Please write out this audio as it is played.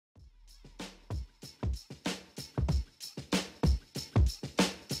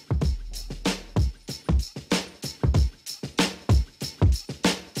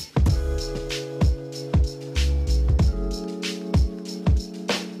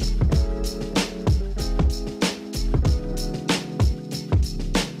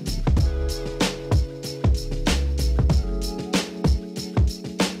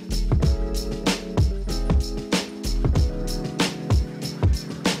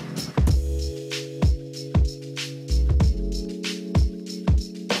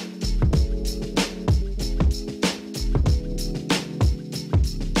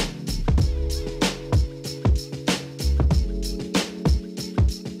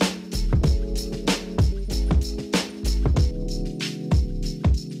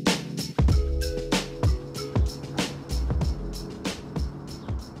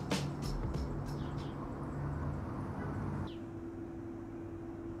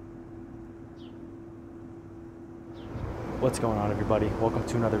What's going on, everybody? Welcome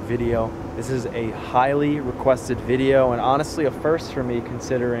to another video. This is a highly requested video and honestly a first for me,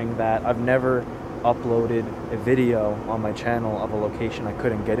 considering that I've never uploaded a video on my channel of a location I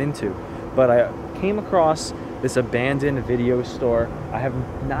couldn't get into. But I came across this abandoned video store. I have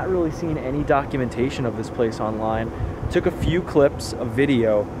not really seen any documentation of this place online. Took a few clips of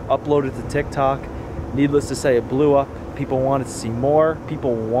video, uploaded to TikTok. Needless to say, it blew up. People wanted to see more.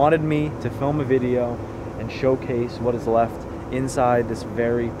 People wanted me to film a video and showcase what is left inside this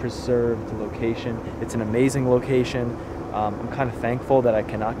very preserved location. It's an amazing location. I'm kind of thankful that I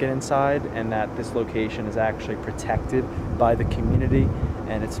cannot get inside and that this location is actually protected by the community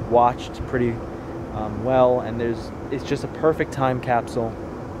and it's watched pretty well, and it's just a perfect time capsule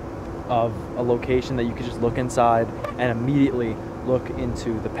of a location that you could just look inside and immediately look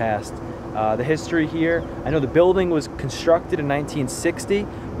into the past. The history here, I know the building was constructed in 1960,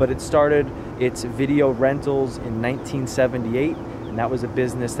 but it started its video rentals in 1978, and that was a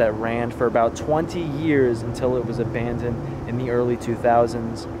business that ran for about 20 years until it was abandoned in the early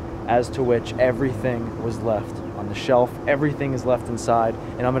 2000s, as to which everything was left on the shelf. Everything is left inside,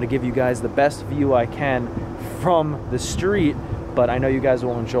 and I'm going to give you guys the best view I can from the street, but I know you guys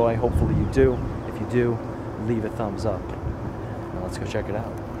will enjoy. Hopefully you do. If you do, leave a thumbs up. Now let's go check it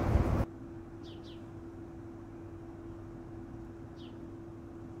out.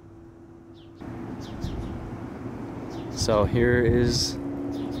 So here is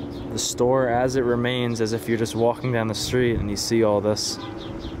the store as it remains, as if you're just walking down the street and you see all this.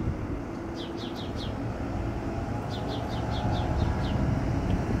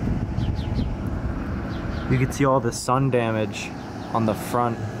 You can see all the sun damage on the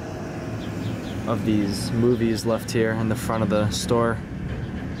front of these movies left here in the front of the store.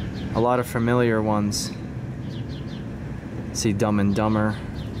 A lot of familiar ones. See Dumb and Dumber,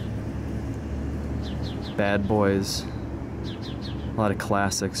 Bad Boys. A lot of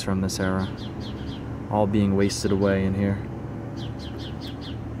classics from this era, all being wasted away in here.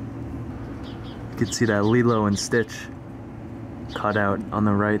 You can see that Lilo and Stitch cutout on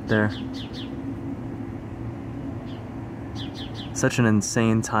the right there. Such an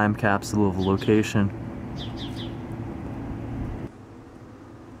insane time capsule of a location.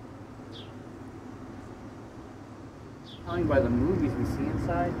 Telling by the movies we see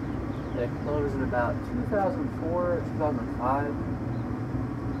inside, that closed in about 2004 or 2005.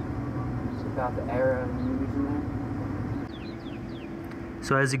 It's about the era of the movies in there.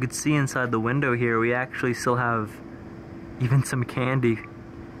 So as you can see inside the window here, we actually still have even some candy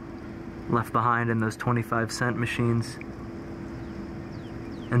left behind in those 25-cent machines.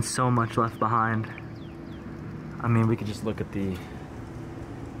 And so much left behind. I mean, we could just look at the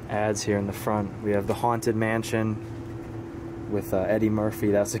ads here in the front. We have the Haunted Mansion with Eddie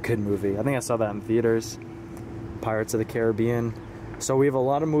Murphy. That's a good movie. I think I saw that in theaters. Pirates of the Caribbean. So we have a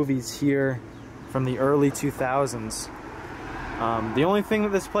lot of movies here from the early 2000s. The only thing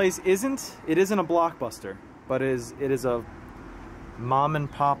that this place isn't, it isn't a Blockbuster, but it is a mom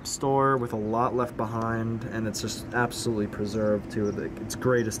and pop store with a lot left behind, and it's just absolutely preserved to its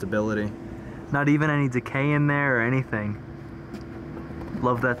greatest ability. Not even any decay in there or anything.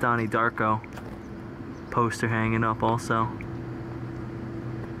 Love that Donnie Darko poster hanging up also.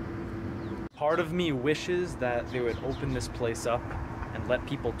 Part of me wishes that they would open this place up and let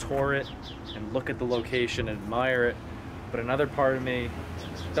people tour it and look at the location and admire it, but another part of me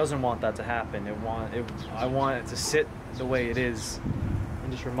doesn't want that to happen. I want it to sit the way it is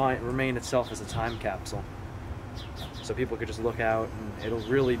and just remain itself as a time capsule, so people could just look out and it'll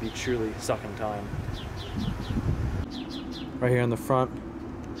really be truly sucking time. Right here in the front,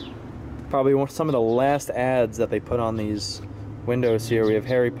 probably some of the last ads that they put on these windows here. We have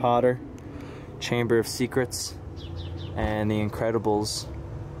Harry Potter, Chamber of Secrets, and The Incredibles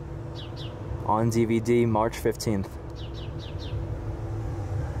on DVD March 15th.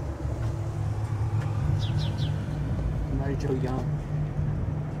 Mary Jo Young.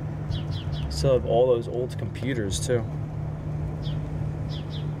 Still have all those old computers too.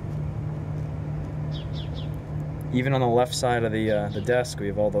 Even on the left side of the desk, we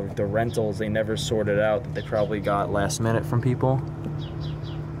have all the rentals they never sorted out that they probably got last minute from people.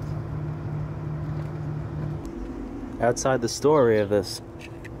 Outside the store, we have this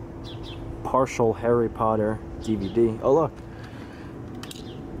partial Harry Potter DVD. Oh, look.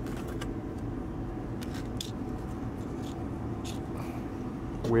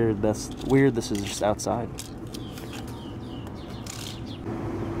 Weird this is just outside.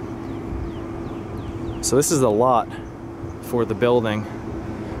 So this is the lot for the building.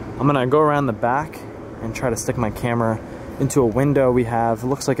 I'm gonna go around the back and try to stick my camera into a window we have. It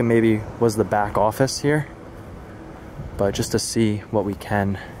looks like it maybe was the back office here. but just to see what we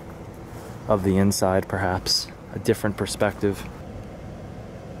can of the inside, perhaps a different perspective.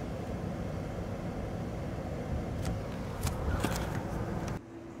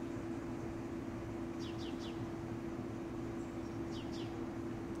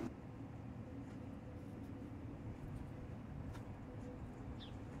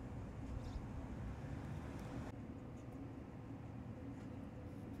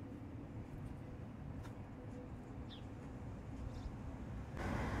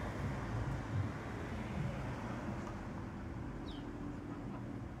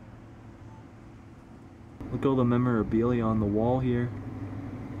 Look at all the memorabilia on the wall here.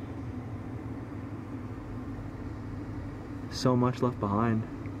 So much left behind.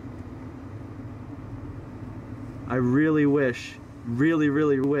 I really wish,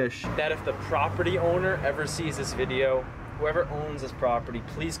 really wish that if the property owner ever sees this video, whoever owns this property,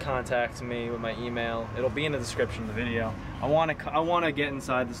 please contact me with my email. It'll be in the description of the video. I want to get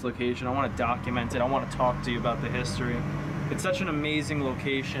inside this location. I want to document it. I want to talk to you about the history. It's such an amazing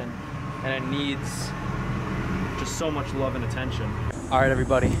location, and it needs just so much love and attention. All right,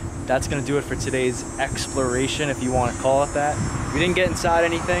 everybody, that's gonna do it for today's exploration, if you want to call it that. We didn't get inside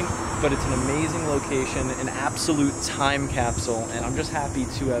anything, but it's an amazing location, an absolute time capsule, and I'm just happy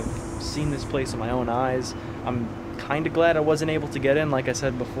to have seen this place with my own eyes. I'm kind of glad I wasn't able to get in, like I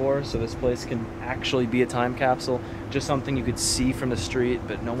said before, so this place can actually be a time capsule, just something you could see from the street,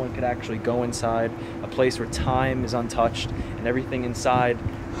 but no one could actually go inside, a place where time is untouched, and everything inside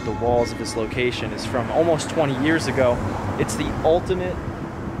the walls of this location is from almost 20 years ago. It's the ultimate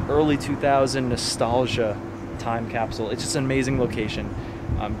early 2000 nostalgia time capsule. It's just an amazing location.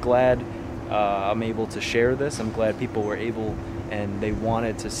 I'm glad I'm able to share this. I'm glad people were able and they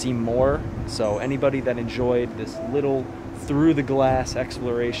wanted to see more. So anybody that enjoyed this little through the glass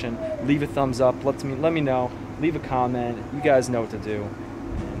exploration, leave a thumbs up, let me know, leave a comment. You guys know what to do.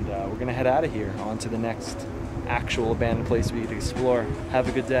 And we're gonna head out of here on to the next actual abandoned place we need to explore. Have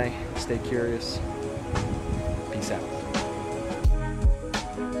a good day, stay curious.